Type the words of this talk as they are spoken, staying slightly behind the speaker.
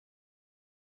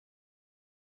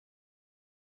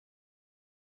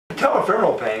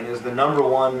Patellofemoral pain is the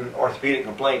 #1 orthopedic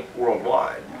complaint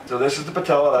worldwide. So this is the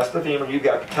patella, that's the femur. You've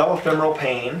got patellofemoral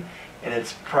pain, and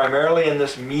it's primarily in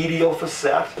this medial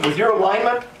facet. With your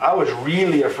alignment, I was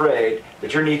really afraid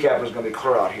that your kneecap was going to be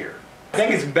clear out here. I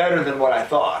think it's better than what I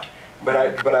thought, but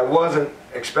I wasn't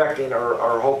expecting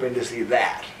or hoping to see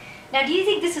that. Now, do you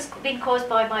think this has been caused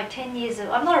by my 10 years of...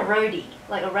 I'm not a roadie,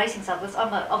 like a racing cyclist.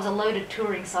 I was a loaded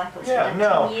touring cyclist for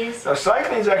 10 years. No,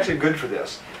 cycling is actually good for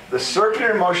this. The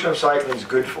circular motion of cycling is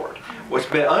good for it.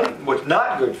 What's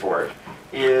not good for it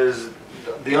is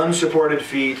the unsupported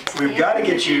feet. We've got to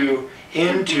get you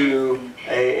into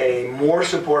a more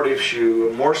supportive shoe,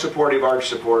 a more supportive arch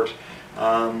support.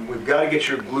 We've got to get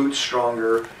your glutes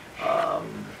stronger.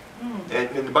 And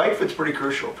the bike fit's pretty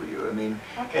crucial for you. I mean,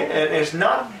 and it's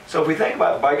not, so if we think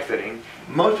about bike fitting,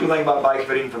 most people think about bike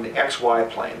fitting from the XY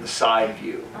plane, the side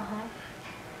view.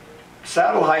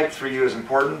 Saddle height for you is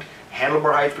important,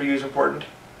 handlebar height for you is important,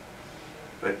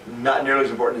 but not nearly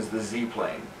as important as the Z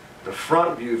plane. The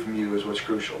front view from you is what's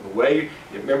crucial. The way,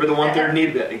 remember the 1/3 knee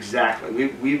bit, exactly.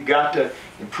 We've got to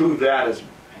improve that as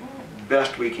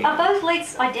best we can. Are both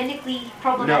legs identically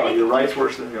problematic? No, your right's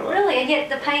worse than your left. Really, and yet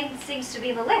the pain seems to be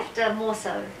in the left more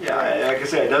so. Yeah, like I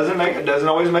say, it doesn't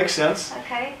always make sense.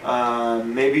 Okay.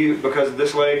 Maybe because of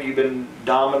this leg, you've been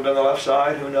dominant on the left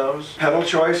side. Who knows? Pedal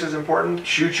choice is important.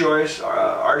 Shoe choice,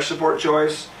 arch support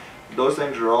choice. Those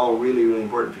things are all really, really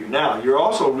important for you. Now, you're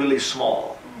also really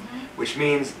small, which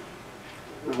means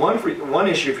one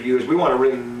issue for you is we want a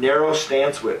really narrow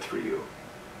stance width for you.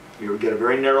 You get a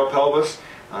very narrow pelvis.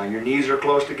 Your knees are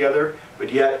close together, but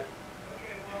yet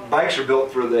bikes are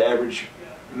built for the average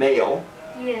male.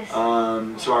 Yes.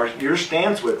 So your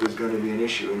stance width is going to be an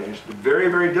issue, and it's very,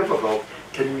 very difficult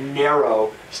to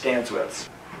narrow stance widths.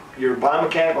 Your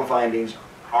biomechanical findings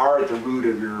are at the root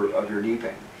of your knee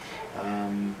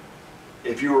pain.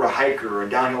 If you were a hiker, or a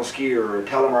downhill skier, or a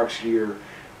telemark skier,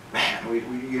 man,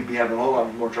 you'd be having a whole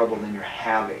lot more trouble than you're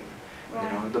having. Right. You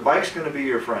know, the bike's going to be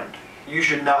your friend. You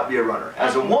should not be a runner.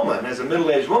 As a woman, as a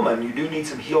middle-aged woman, you do need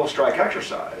some heel strike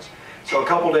exercise. So a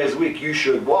couple days a week, you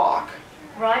should walk.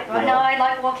 Right. No, I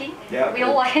like walking. Yeah. We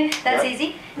all like it. That's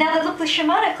easy. Now, look, the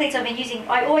Shimano cleats I've been using,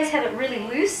 I always have it really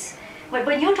loose.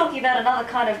 When you're talking about another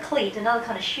kind of cleat, another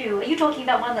kind of shoe, are you talking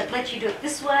about one that lets you do it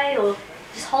this way or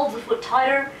just holds the foot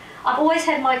tighter? I've always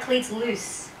had my cleats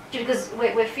loose because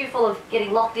we're fearful of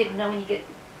getting locked in, you know, when you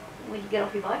get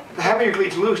off your bike. Having your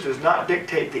cleats loose does not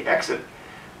dictate the exit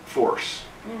force.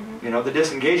 You know, the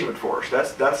disengagement force.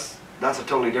 That's a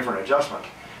totally different adjustment.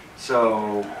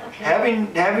 So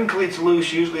having cleats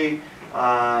loose usually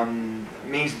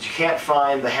means that you can't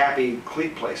find the happy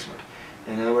cleat placement.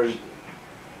 In other words,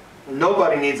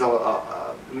 nobody needs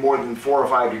more than 4 or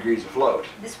 5 degrees of float.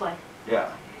 This way.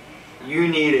 Yeah. You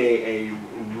need a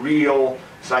real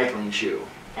cycling shoe.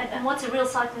 And what's a real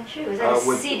cycling shoe? Is that a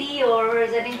city or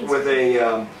is that anything? With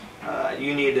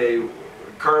you need a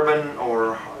carbon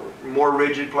or more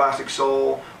rigid plastic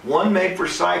sole, one made for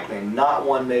cycling, not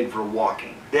one made for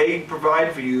walking. They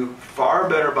provide for you far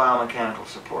better biomechanical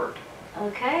support.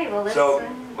 Okay, well, so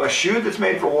a shoe that's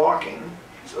made for walking.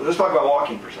 So let's talk about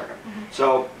walking for a second.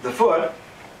 So the foot,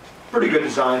 pretty good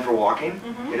design for walking.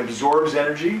 It absorbs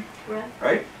energy,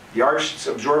 right? The arch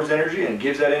absorbs energy and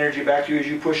gives that energy back to you as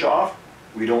you push off.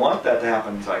 We don't want that to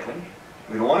happen in cycling.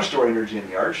 We don't want to store energy in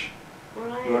the arch.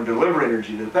 We want to deliver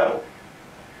energy to the pedal.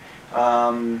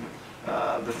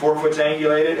 The forefoot's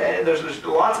angulated, and there's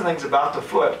lots of things about the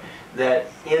foot that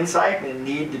in cycling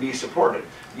need to be supported.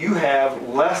 You have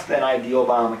less than ideal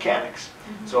biomechanics.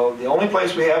 So the only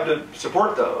place we have to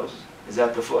support those is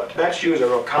at the foot. That shoe is a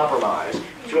real compromise.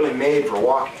 It's really made for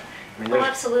walking. I mean,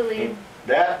 absolutely.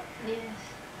 That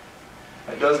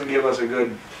doesn't give us a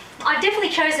good... I definitely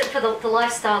chose it for the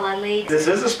lifestyle I lead. This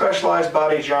is a specialized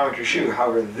body geometry shoe.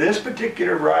 However, this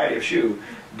particular variety of shoe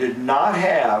did not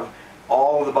have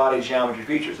all of the body geometry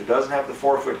features. It doesn't have the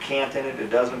forefoot cant in it. It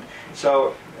doesn't.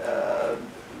 So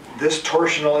this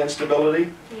torsional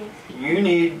instability, you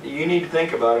need to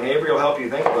think about, and Avery will help you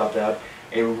think about that,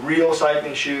 a real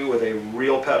cycling shoe with a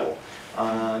real pedal,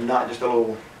 not just a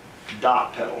little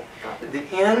dot pedal. The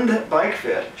end bike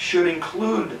fit should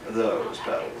include those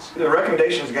pedals. The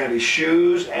recommendation is going to be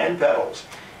shoes and pedals,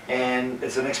 and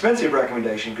it's an expensive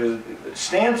recommendation because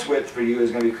stance width for you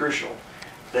is going to be crucial.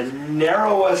 The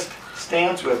narrowest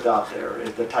stance width out there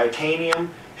is the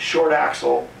titanium short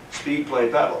axle speed play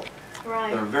pedal.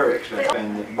 Right. They're very expensive.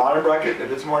 And the bottom bracket,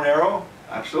 if it's more narrow,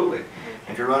 absolutely.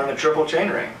 If you're running a triple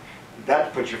chainring,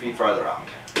 that puts your feet farther out.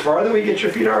 The farther we get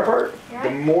your feet apart, the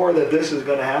more that this is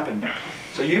going to happen.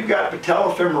 So you've got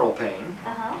patellofemoral pain.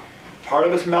 Part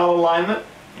of it's malalignment,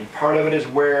 and part of it is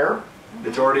wear.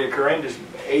 that's already occurring, just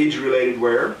age-related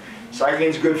wear.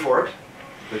 Cycling's good for it,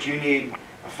 but you need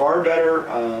a far better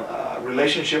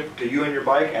relationship to you and your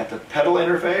bike at the pedal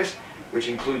interface, which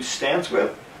includes stance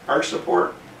width, arch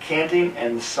support, canting,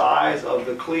 and the size of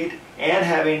the cleat, and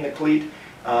having the cleat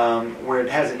where it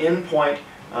has an end point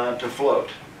to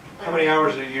float. How many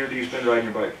hours a year do you spend riding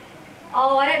your bike?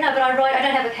 Oh, I don't know, but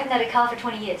haven't had a car for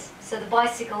 20 years, so the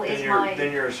bicycle is my...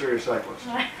 Then you're a serious cyclist.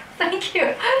 Thank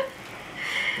you.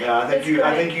 Yeah,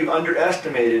 I think you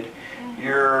underestimated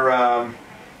your...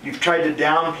 you've tried to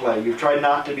downplay. You've tried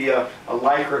not to be a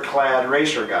lycra-clad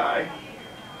racer guy,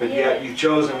 but yet you've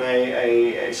chosen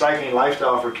a cycling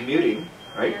lifestyle for commuting,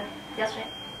 right? Yeah, that's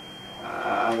right.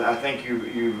 I think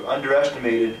you've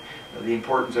underestimated the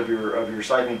importance of your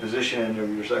cycling position and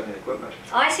of your cycling equipment.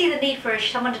 I see the need for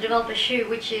someone to develop a shoe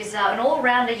which is an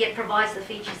all-rounder yet provides the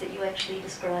features that you actually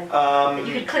described. That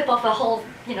you could clip off a whole,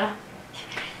 you know.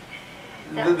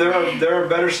 There are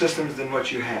better systems than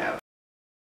what you have.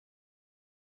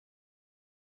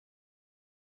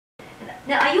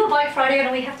 Now, are you a Bike Friday, or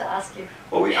do we have to ask you?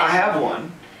 Well, I have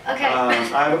one. Okay.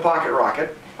 I have a pocket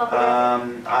rocket. Pocket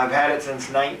rocket. I've had it since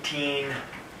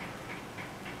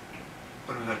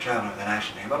when was I traveling with the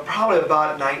national team? Probably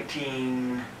about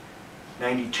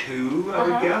 1992, I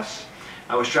would guess.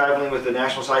 I was traveling with the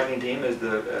national cycling team as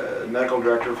the medical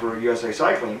director for USA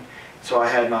Cycling. So I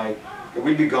had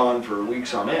we'd be gone for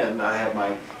weeks on end. I had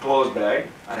my clothes bag,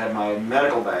 I had my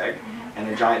medical bag, and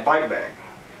a giant bike bag.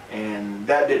 And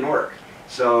that didn't work.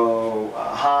 So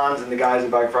Hans and the guys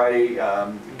at Bike Friday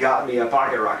got me a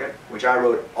pocket rocket, which I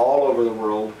rode all over the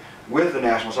world with the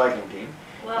national cycling team.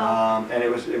 Wow. And it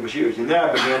was huge. And then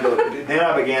I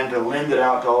began to lend it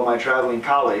out to all my traveling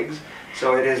colleagues.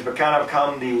 So it has kind of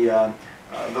become the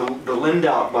lend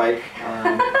out bike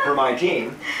for my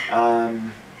team.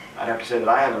 I'd have to say that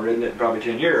I haven't ridden it in probably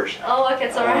 10 years. Oh, okay,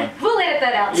 it's all right. We'll edit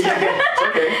that out. Yeah, it's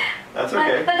okay. That's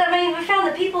okay. But I mean, we found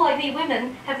that people like me,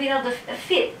 women, have been able to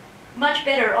fit much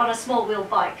better on a small wheel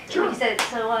bike. Sure. Like you said,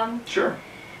 so sure.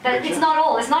 But it's not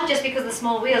all. It's not just because of the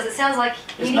small wheels. It sounds like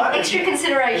you need extra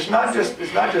consideration. It's not just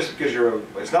because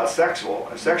it's not sexual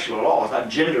at all. It's not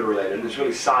gender related. It's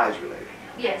really size related.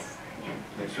 Yes. Yeah.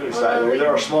 It's really size.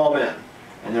 There are small men,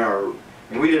 and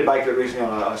we did a bike fit recently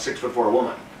on a 6'4"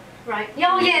 woman. Right.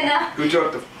 Oh yeah. No. Who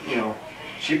took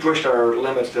she pushed our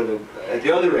limits at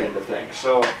the other end of things.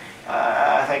 So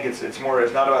I think it's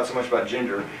not about so much about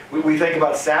gender. We think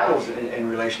about saddles in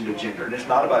relation to gender, and it's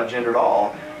not about gender at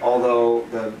all. Although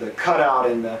the cutout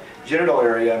in the genital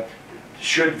area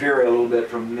should vary a little bit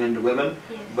from men to women,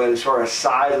 but as far as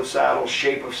size of saddle,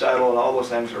 shape of saddle, and all those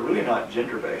things are really not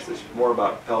gender based. It's more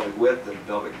about pelvic width and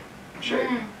pelvic shape.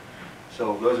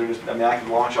 So those are just, I mean, I can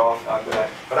launch off after that,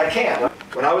 but I can't.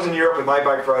 When I was in Europe with my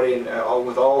Bike Friday and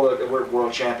with all the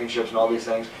world championships and all these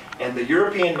things, and the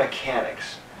European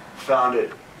mechanics found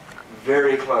it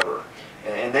very clever,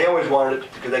 and they always wanted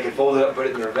it because they could fold it up and put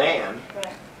it in their van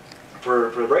for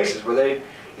races where they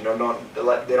don't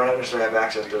necessarily have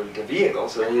access to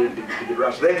vehicles, so they needed to get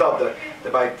around. So they thought the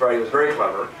Bike Friday was very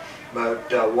clever. But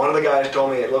one of the guys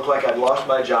told me it looked like I'd lost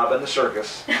my job in the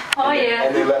circus.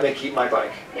 And they let me keep my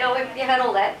bike. Yeah, we had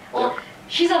all that. Well,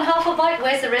 she's on half a bike,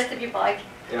 where's the rest of your bike?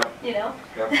 Yeah. You know?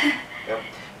 Yep.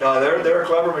 No, they're a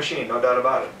clever machine, no doubt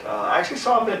about it. I actually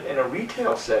saw them in a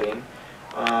retail setting,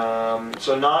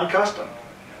 so non-custom.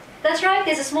 That's right,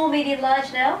 there's a small, medium,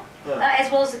 large now, as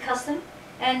well as the custom.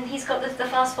 And he's got the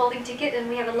fast folding ticket, and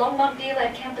we have a Longmont dealer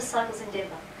and Campus Cycles in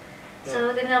Denver.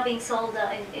 So they're now being sold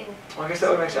in... Well, I guess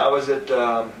that would make sense. I was at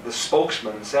the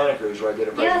Spokesman in Santa Cruz where I did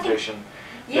a presentation.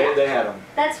 They had them.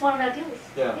 That's one of our dealers.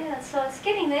 Yeah. So it's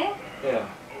getting there. Yeah.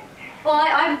 Well,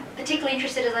 I'm particularly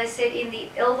interested, as I said, in the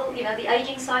elder, the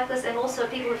aging cyclists, and also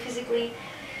people who have physical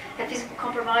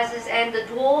compromises, and the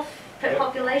dwarf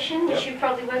population, which you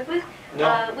probably work with.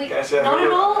 No, not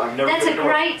at all. That's a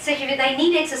great section. They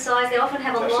need exercise. They often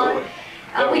have a lot. They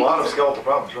have a lot of skeletal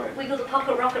problems, right? We built a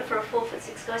pocket rocket for a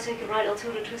 4'6" guy so he could ride El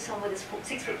Tour de Tucson with his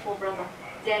 6'4" brother.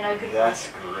 They're no good. That's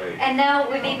great. And now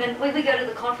when we go to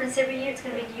the conference every year, it's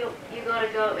going to be you got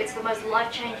to go. It's the most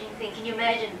life-changing thing. Can you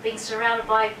imagine being surrounded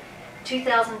by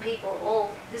 2,000 people,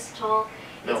 all this tall?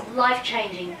 It's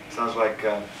life-changing. Sounds like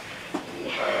what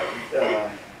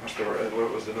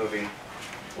was the movie?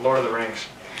 Lord of the Rings.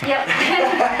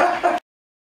 Yep.